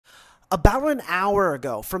About an hour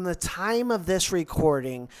ago, from the time of this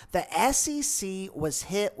recording, the SEC was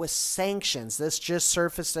hit with sanctions. This just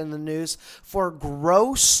surfaced in the news for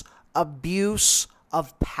gross abuse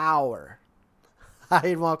of power. Hi,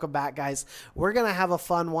 and welcome back, guys. We're going to have a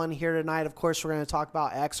fun one here tonight. Of course, we're going to talk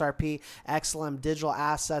about XRP, XLM, digital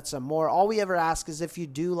assets, and more. All we ever ask is if you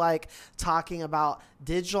do like talking about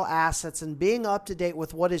digital assets and being up to date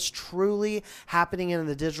with what is truly happening in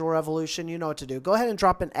the digital revolution, you know what to do. Go ahead and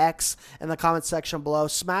drop an X in the comment section below.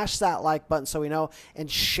 Smash that like button so we know, and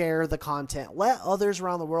share the content. Let others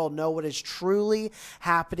around the world know what is truly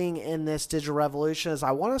happening in this digital revolution. As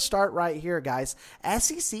I want to start right here, guys.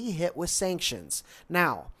 SEC hit with sanctions.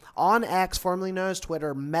 Now, on X, formerly known as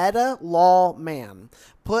Twitter, Meta Lawman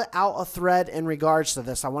put out a thread in regards to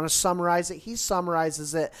this. I want to summarize it. He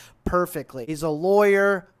summarizes it perfectly. He's a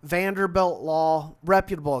lawyer, Vanderbilt Law,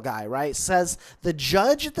 reputable guy, right? Says the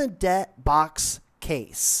judge in the debt box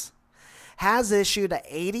case has issued an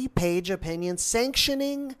 80-page opinion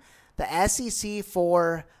sanctioning the SEC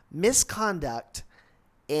for misconduct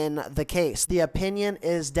in the case. The opinion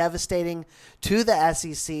is devastating to the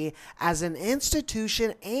SEC as an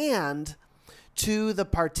institution and to the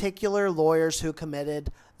particular lawyers who committed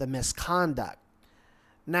the misconduct.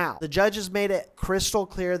 Now, the judges made it crystal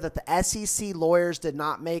clear that the SEC lawyers did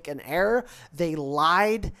not make an error. They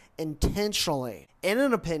lied intentionally. In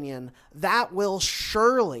an opinion that will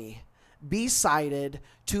surely be cited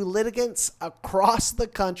to litigants across the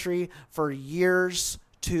country for years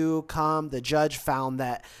to come. The judge found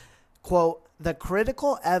that, quote, the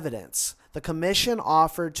critical evidence the commission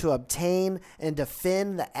offered to obtain and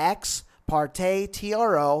defend the ex parte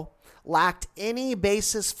TRO lacked any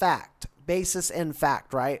basis in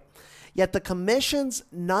fact, right? Yet the commissions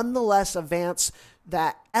nonetheless advanced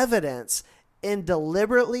that evidence in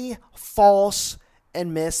deliberately false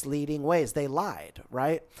and misleading ways. They lied,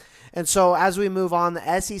 right? And so as we move on,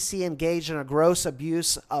 the SEC engaged in a gross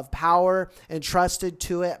abuse of power entrusted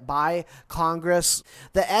to it by Congress.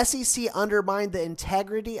 The SEC undermined the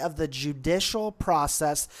integrity of the judicial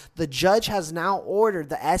process. The judge has now ordered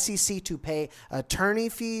the SEC to pay attorney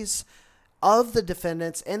fees of the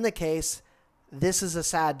defendants in the case. This is a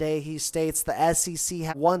sad day. He states the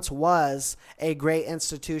SEC once was a great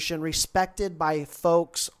institution respected by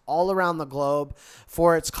folks all around the globe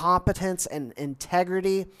for its competence and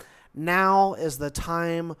integrity. Now is the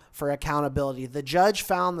time for accountability. The judge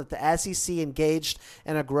found that the SEC engaged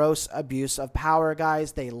in a gross abuse of power,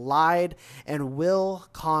 guys. They lied. And will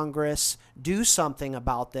Congress do something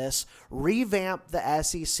about this? Revamp the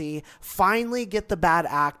SEC, finally get the bad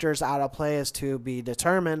actors out of play, is to be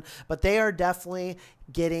determined. But they are definitely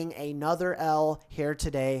getting another L here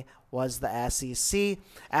today, was the SEC,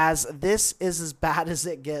 as this is as bad as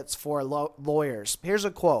it gets for lawyers. Here's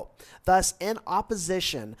a quote. Thus, in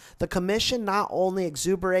opposition, the commission not only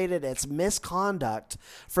exuberated its misconduct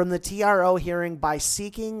from the TRO hearing by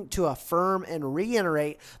seeking to affirm and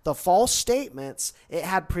reiterate the false statements it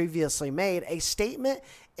had previously made, a statement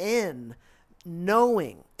in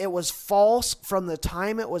knowing it was false from the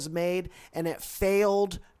time it was made and it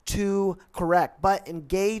failed to correct, but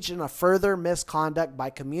engage in a further misconduct by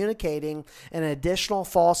communicating an additional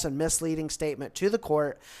false and misleading statement to the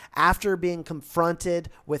court after being confronted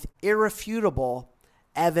with irrefutable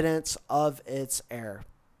evidence of its error.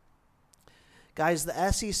 Guys,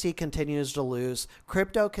 the SEC continues to lose.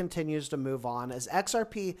 Crypto continues to move on as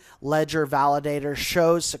XRP Ledger Validator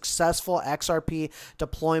shows successful XRP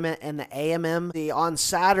deployment in the AMM. On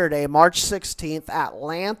Saturday, March 16th,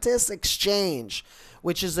 Atlantis Exchange,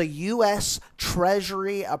 which is a U.S.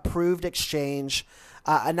 Treasury approved exchange,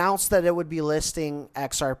 announced that it would be listing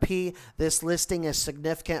XRP. This listing is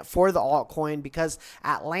significant for the altcoin because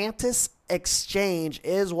Atlantis Exchange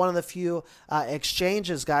is one of the few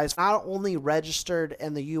exchanges, guys, not only registered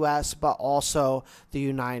in the U.S., but also the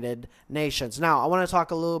United Nations. Now, I want to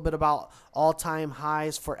talk a little bit about all-time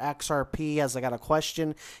highs for XRP, as I got a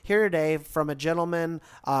question here today from a gentleman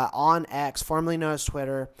on X, formerly known as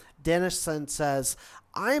Twitter. Dennison says,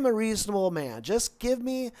 I'm a reasonable man. Just give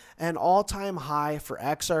me an all-time high for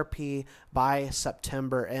XRP by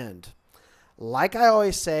September end. Like I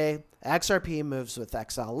always say, XRP moves with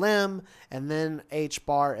XLM, and then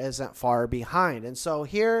HBAR isn't far behind. And so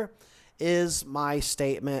here is my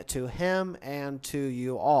statement to him and to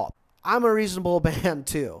you all. I'm a reasonable man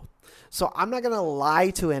too. So I'm not going to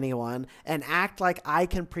lie to anyone and act like I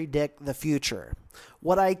can predict the future.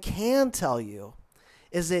 What I can tell you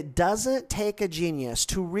is it doesn't take a genius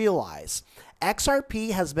to realize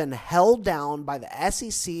XRP has been held down by the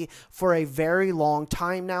SEC for a very long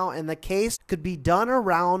time now, and the case could be done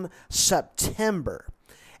around September.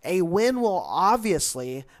 A win will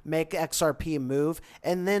obviously make XRP move,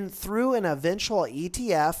 and then through an eventual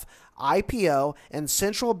ETF, IPO, and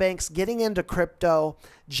central banks getting into crypto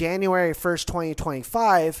January 1st,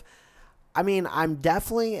 2025, I mean, I'm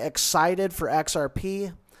definitely excited for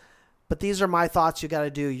XRP. But these are my thoughts. You got to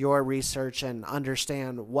do your research and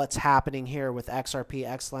understand what's happening here with XRP,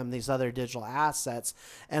 XLM, these other digital assets.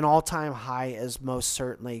 An all-time high is most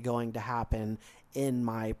certainly going to happen, in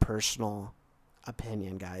my personal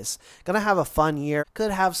opinion, guys. Gonna have a fun year.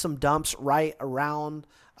 Could have some dumps right around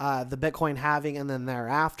the Bitcoin halving and then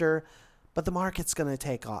thereafter. But the market's going to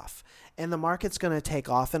take off. And the market's going to take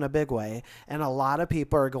off in a big way. And a lot of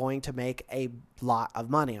people are going to make a lot of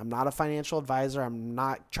money. I'm not a financial advisor. I'm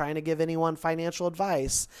not trying to give anyone financial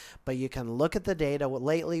advice. But you can look at the data.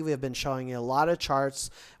 Lately, we've been showing you a lot of charts.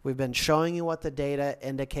 We've been showing you what the data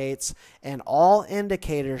indicates. And all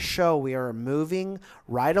indicators show we are moving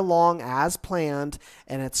right along as planned.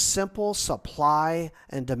 And it's simple supply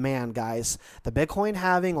and demand, guys. The Bitcoin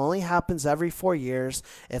halving only happens every 4 years.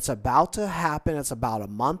 It's about to happen. It's about a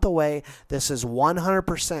month away. This is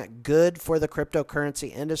 100% good for the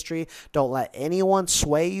cryptocurrency industry. Don't let anyone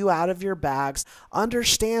sway you out of your bags.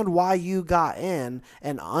 Understand why you got in,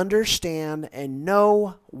 and understand and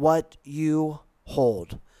know what you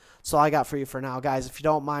hold. That's all I got for you for now, guys. If you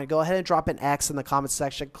don't mind, go ahead and drop an X in the comment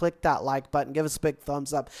section. Click that like button. Give us a big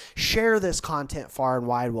thumbs up. Share this content far and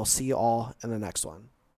wide. We'll see you all in the next one.